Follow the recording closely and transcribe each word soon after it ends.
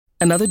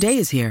Another day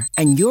is here,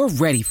 and you're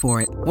ready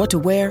for it. What to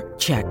wear?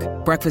 Check.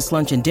 Breakfast,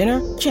 lunch, and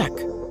dinner? Check.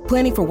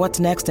 Planning for what's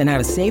next and how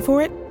to save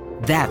for it?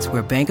 That's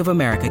where Bank of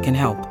America can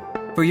help.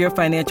 For your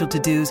financial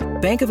to-dos,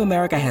 Bank of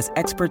America has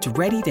experts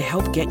ready to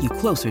help get you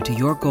closer to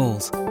your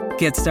goals.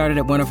 Get started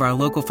at one of our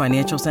local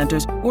financial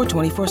centers or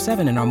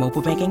 24/7 in our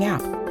mobile banking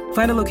app.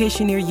 Find a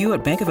location near you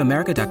at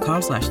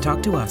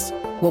bankofamerica.com/talktous.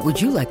 What would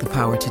you like the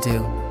power to do?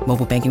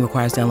 Mobile banking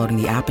requires downloading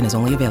the app and is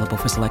only available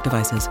for select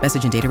devices.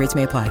 Message and data rates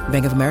may apply.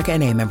 Bank of America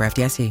N.A., member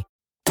FDIC.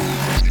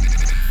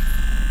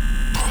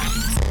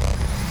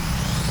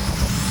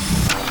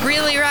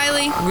 Really,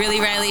 Riley? Really,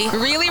 Riley?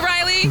 Really,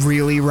 Riley?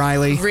 Really,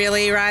 Riley?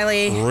 Really,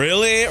 Riley?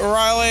 Really,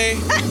 Riley?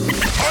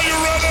 Are you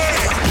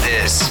ready?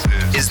 This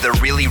is the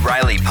Really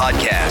Riley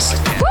podcast.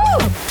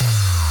 Woo!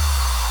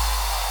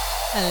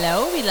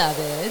 Hello,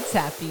 beloveds.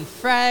 Happy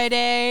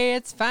Friday.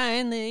 It's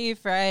finally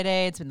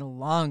Friday. It's been the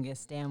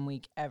longest damn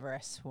week ever, I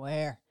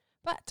swear.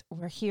 But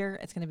we're here.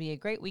 It's going to be a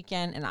great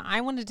weekend, and I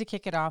wanted to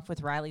kick it off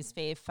with Riley's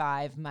Fave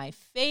 5, my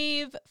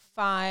Fave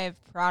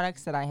 5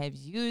 products that I have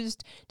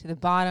used to the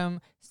bottom,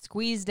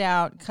 squeezed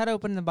out, cut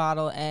open the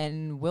bottle,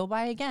 and will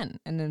buy again.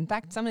 And in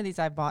fact, some of these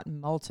I've bought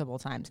multiple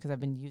times because I've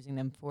been using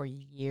them for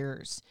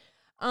years.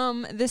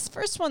 This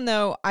first one,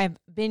 though, I've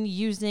been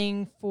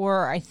using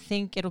for, I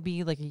think it'll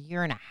be like a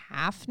year and a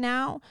half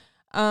now.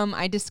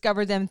 I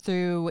discovered them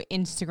through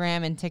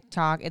Instagram and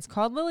TikTok. It's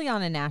called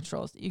Liliana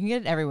Naturals. You can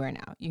get it everywhere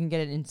now. You can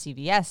get it in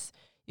CVS.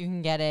 You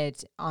can get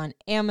it on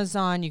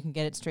Amazon. You can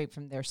get it straight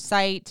from their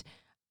site.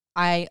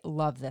 I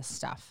love this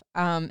stuff.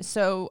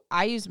 So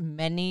I use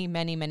many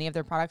of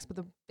their products, but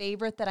the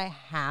favorite that I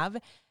have,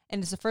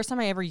 and it's the first time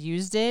I ever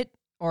used it,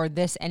 or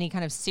any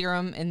kind of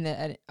serum in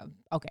the,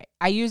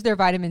 I use their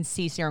vitamin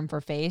C serum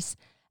for face,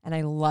 and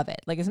I love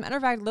it. Like, as a matter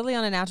of fact,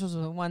 Liliana Naturals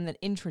was the one that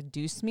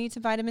introduced me to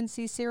vitamin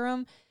C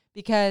serum,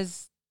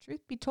 because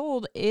truth be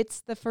told,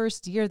 it's the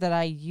first year that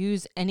I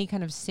use any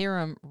kind of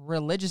serum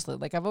religiously.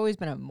 Like, I've always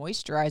been a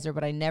moisturizer,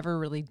 but I never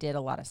really did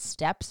a lot of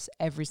steps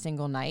every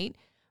single night.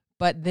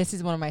 But this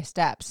is one of my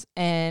steps.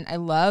 And I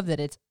love that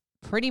it's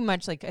pretty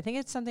much like, I think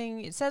it's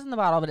something, it says in the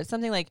bottle, but it's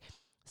something like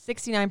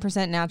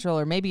 69% natural,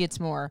 or maybe it's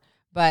more.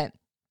 But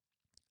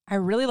I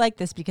really like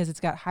this because it's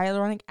got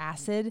hyaluronic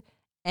acid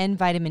and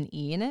vitamin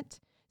E in it.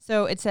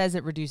 So it says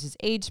it reduces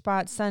age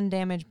spots, sun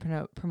damage,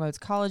 promotes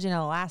collagen and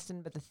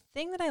elastin. But the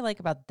thing that I like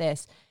about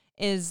this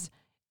is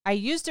I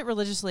used it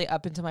religiously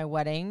up until my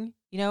wedding,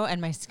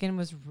 and my skin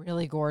was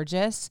really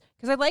gorgeous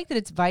because I like that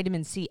it's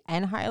vitamin C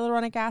and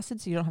hyaluronic acid,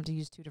 so you don't have to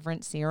use two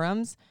different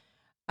serums.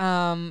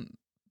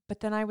 But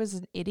then I was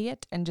an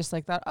idiot and just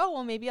thought, oh,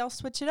 well, maybe I'll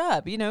switch it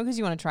up, because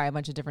you want to try a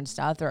bunch of different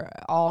stuff. There are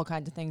all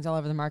kinds of things all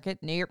over the market.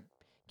 Nope.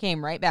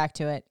 Came right back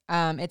to it.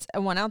 It's a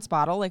 1 ounce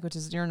bottle, which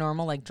is your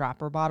normal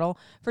dropper bottle,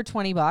 for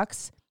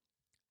 $20.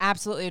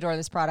 Absolutely adore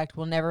this product.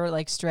 Will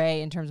never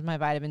stray in terms of my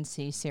vitamin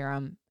C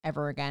serum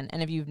ever again.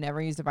 And if you've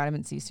never used a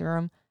vitamin C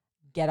serum,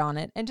 get on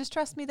it. And just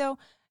trust me though,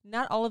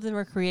 not all of them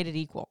are created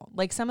equal.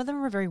 Some of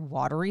them are very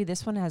watery.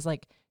 This one has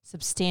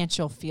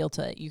substantial feel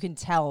to it. You can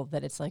tell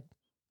that it's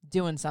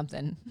doing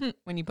something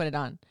when you put it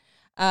on.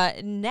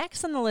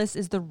 Next on the list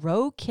is the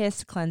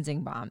Ro-Kiss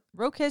Cleansing Balm.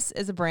 Ro-Kiss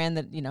is a brand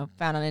that,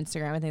 found on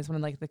Instagram. I think it's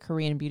one of the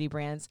Korean beauty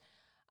brands.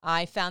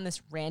 I found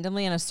this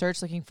randomly in a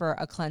search looking for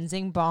a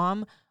cleansing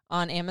balm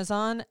on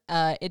Amazon.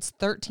 It's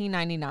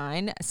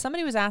 $13.99.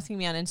 Somebody was asking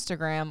me on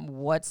Instagram,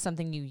 what's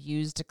something you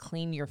use to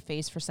clean your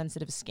face for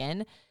sensitive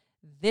skin?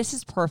 This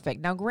is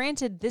perfect. Now,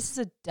 granted, this is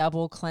a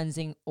double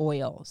cleansing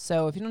oil.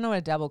 So if you don't know what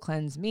a double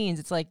cleanse means,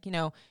 it's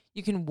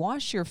you can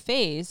wash your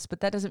face, but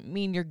that doesn't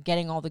mean you're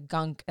getting all the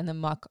gunk and the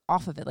muck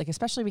off of it.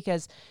 Especially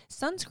because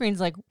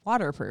sunscreen's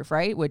waterproof,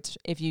 right? Which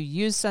if you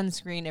use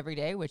sunscreen every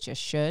day, which you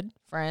should,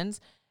 friends,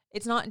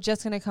 it's not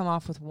just going to come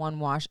off with one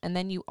wash. And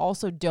then you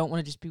also don't want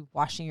to just be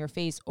washing your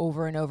face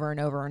over and over and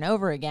over and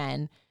over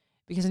again,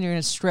 because then you're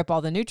going to strip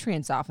all the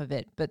nutrients off of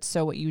it. But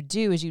so what you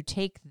do is you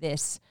take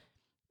this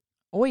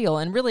oil,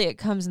 and really it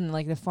comes in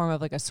the form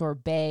of a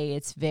sorbet.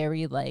 It's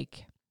very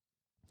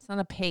it's not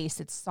a paste.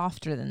 It's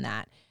softer than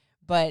that.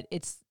 But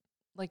it's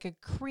like a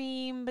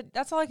cream, but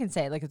that's all I can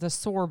say. It's a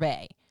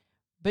sorbet.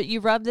 But you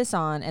rub this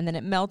on, and then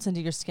it melts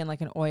into your skin like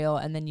an oil,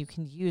 and then you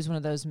can use one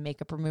of those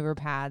makeup remover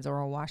pads or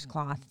a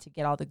washcloth to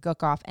get all the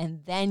gook off,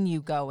 and then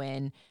you go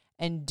in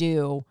and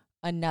do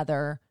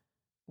another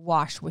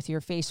wash with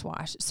your face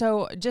wash.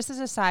 So just as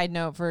a side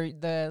note for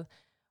the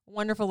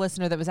wonderful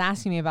listener that was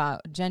asking me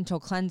about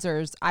gentle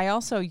cleansers, I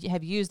also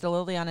have used the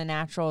Liliana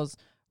Naturals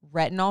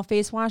retinol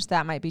face wash.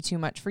 That might be too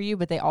much for you,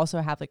 but they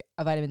also have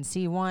a vitamin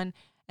C one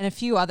and a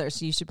few others,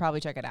 so you should probably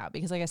check it out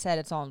because, like I said,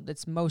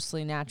 it's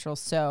mostly natural,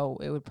 so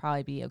it would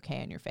probably be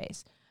okay on your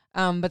face.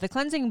 But the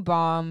cleansing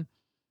balm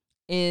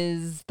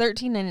is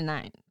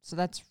 $13.99, so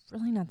that's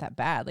really not that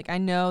bad. I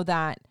know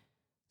that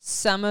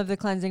some of the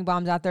cleansing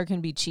balms out there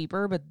can be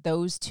cheaper, but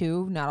those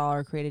two, not all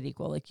are created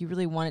equal. You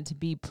really want it to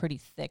be pretty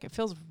thick. It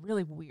feels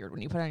really weird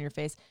when you put it on your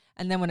face,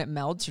 and then when it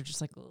melts, you're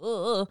just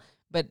ugh.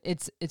 But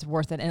it's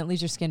worth it, and it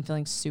leaves your skin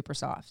feeling super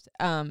soft.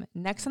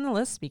 Next on the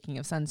list, speaking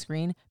of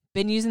sunscreen,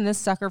 been using this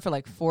sucker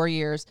for 4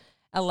 years.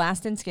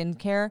 Alastin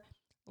Skincare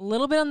A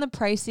little bit on the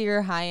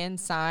pricier high-end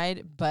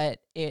side, but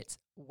it's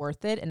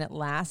worth it and it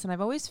lasts. And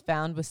I've always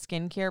found with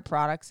skincare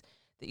products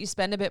that you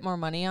spend a bit more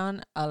money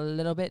on, a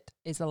little bit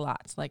is a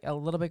lot. Like a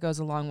little bit goes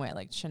a long way.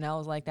 Like Chanel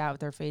is like that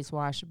with their face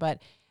wash,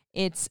 but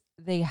it's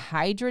the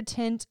Hydra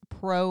Tint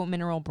Pro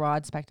Mineral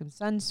Broad Spectrum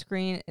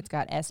Sunscreen. It's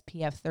got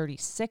SPF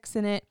 36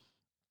 in it.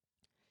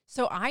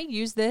 So I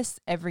use this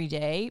every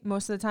day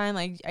most of the time.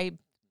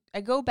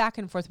 I go back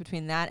and forth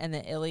between that and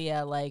the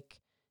Ilia like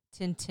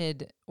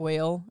tinted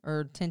oil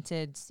or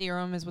tinted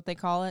serum is what they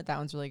call it. That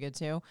one's really good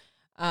too.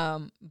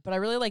 But I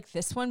really like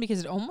this one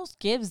because it almost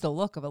gives the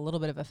look of a little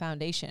bit of a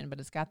foundation,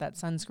 but it's got that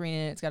sunscreen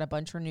in it. It's got a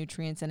bunch of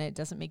nutrients in it. It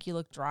doesn't make you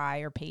look dry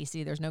or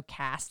pasty. There's no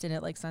cast in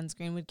it like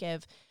sunscreen would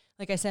give.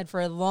 Like I said,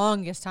 for the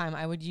longest time,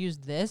 I would use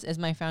this as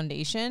my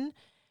foundation,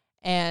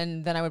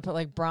 and then I would put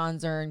like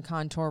bronzer and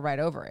contour right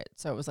over it.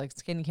 So it was like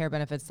skincare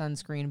benefits,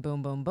 sunscreen,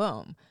 boom, boom,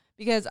 boom.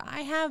 Because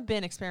I have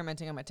been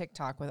experimenting on my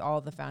TikTok with all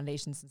the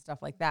foundations and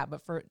stuff like that.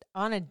 But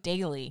on a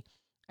daily,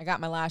 I got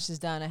my lashes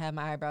done. I have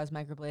my eyebrows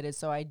microbladed,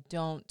 so I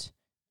don't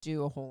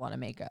do a whole lot of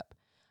makeup.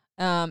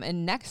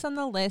 And next on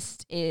the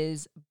list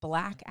is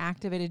Black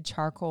Activated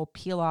Charcoal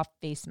Peel Off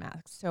Face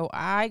Mask. So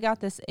I got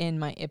this in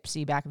my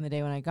Ipsy back in the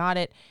day when I got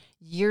it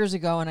years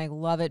ago, and I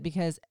love it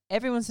because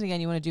every once and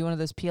again you want to do one of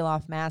those peel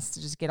off masks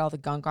to just get all the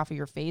gunk off of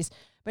your face,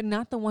 but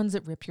not the ones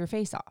that rip your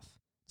face off.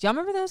 Do y'all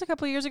remember those a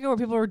couple of years ago where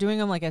people were doing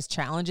them like as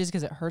challenges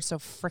because it hurts so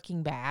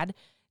freaking bad?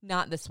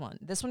 Not this one.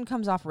 This one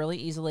comes off really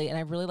easily, and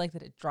I really like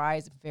that it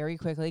dries very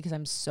quickly because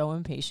I'm so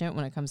impatient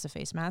when it comes to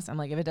face masks. I'm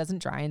like, if it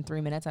doesn't dry in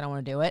 3 minutes, I don't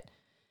want to do it.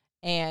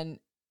 And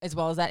as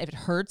well as that, if it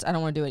hurts, I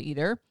don't want to do it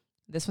either.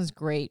 This one's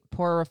great.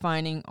 Pore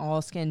refining,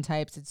 all skin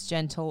types. It's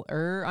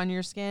gentler on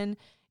your skin.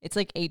 It's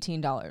like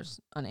 $18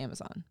 on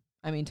Amazon.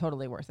 I mean,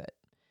 totally worth it.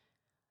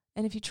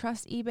 And if you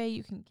trust eBay,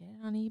 you can get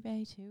it on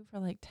eBay too for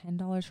like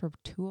 $10 for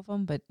 2 of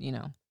them. But, you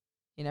know,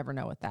 you never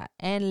know with that.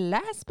 And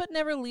last but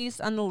never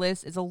least on the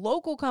list is a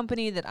local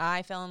company that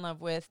I fell in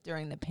love with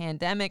during the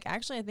pandemic.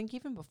 Actually, I think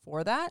even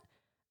before that,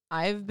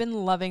 I've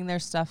been loving their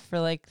stuff for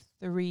like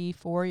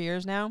 3-4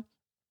 years now.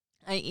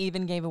 I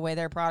even gave away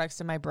their products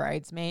to my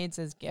bridesmaids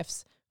as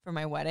gifts for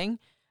my wedding.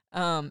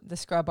 The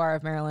Scrub Bar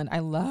of Maryland. I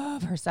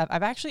love her stuff.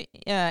 I've actually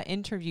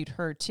interviewed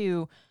her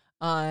too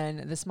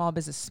on the Small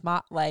Business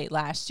Spotlight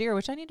last year,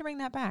 which I need to bring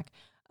that back.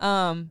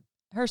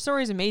 Her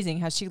story is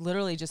amazing, how she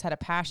literally just had a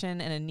passion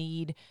and a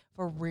need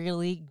for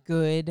really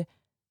good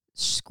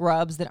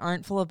scrubs that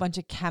aren't full of a bunch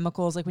of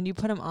chemicals. Like when you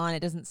put them on,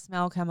 it doesn't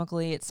smell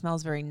chemically. It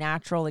smells very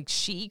natural. Like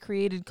she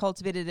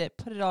cultivated it,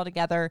 put it all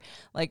together.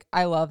 Like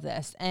I love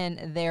this.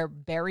 And their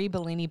Berry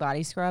Bellini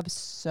body scrub,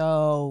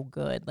 so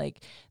good.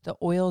 Like the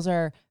oils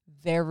are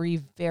very,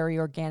 very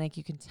organic.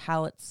 You can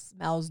tell it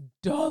smells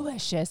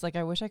delicious. Like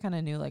I wish I kind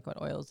of knew like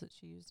what oils that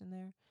she used in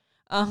there.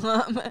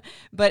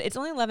 But it's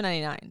only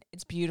 $11.99.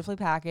 It's beautifully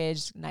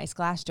packaged, nice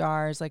glass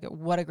jars. Like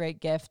what a great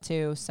gift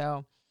too.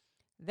 So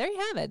there you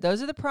have it.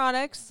 Those are the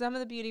products, some of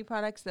the beauty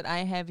products that I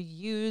have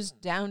used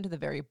down to the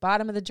very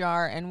bottom of the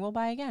jar and will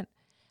buy again.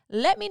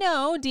 Let me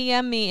know,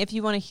 DM me if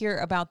you want to hear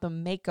about the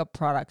makeup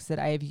products that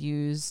I have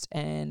used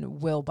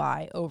and will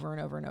buy over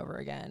and over and over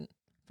again,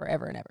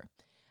 forever and ever.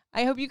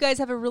 I hope you guys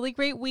have a really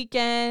great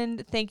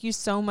weekend. Thank you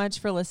so much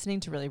for listening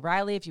to Really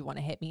Riley. If you want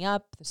to hit me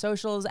up, the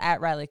socials at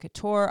Riley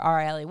Couture,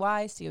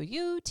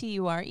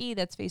 RILEYCOUTURE.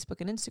 That's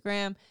Facebook and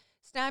Instagram.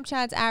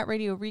 Snapchat's at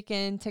Radio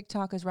Rican.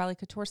 TikTok is Riley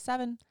Couture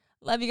 7.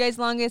 Love you guys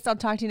longest. I'll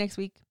talk to you next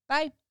week.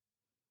 Bye.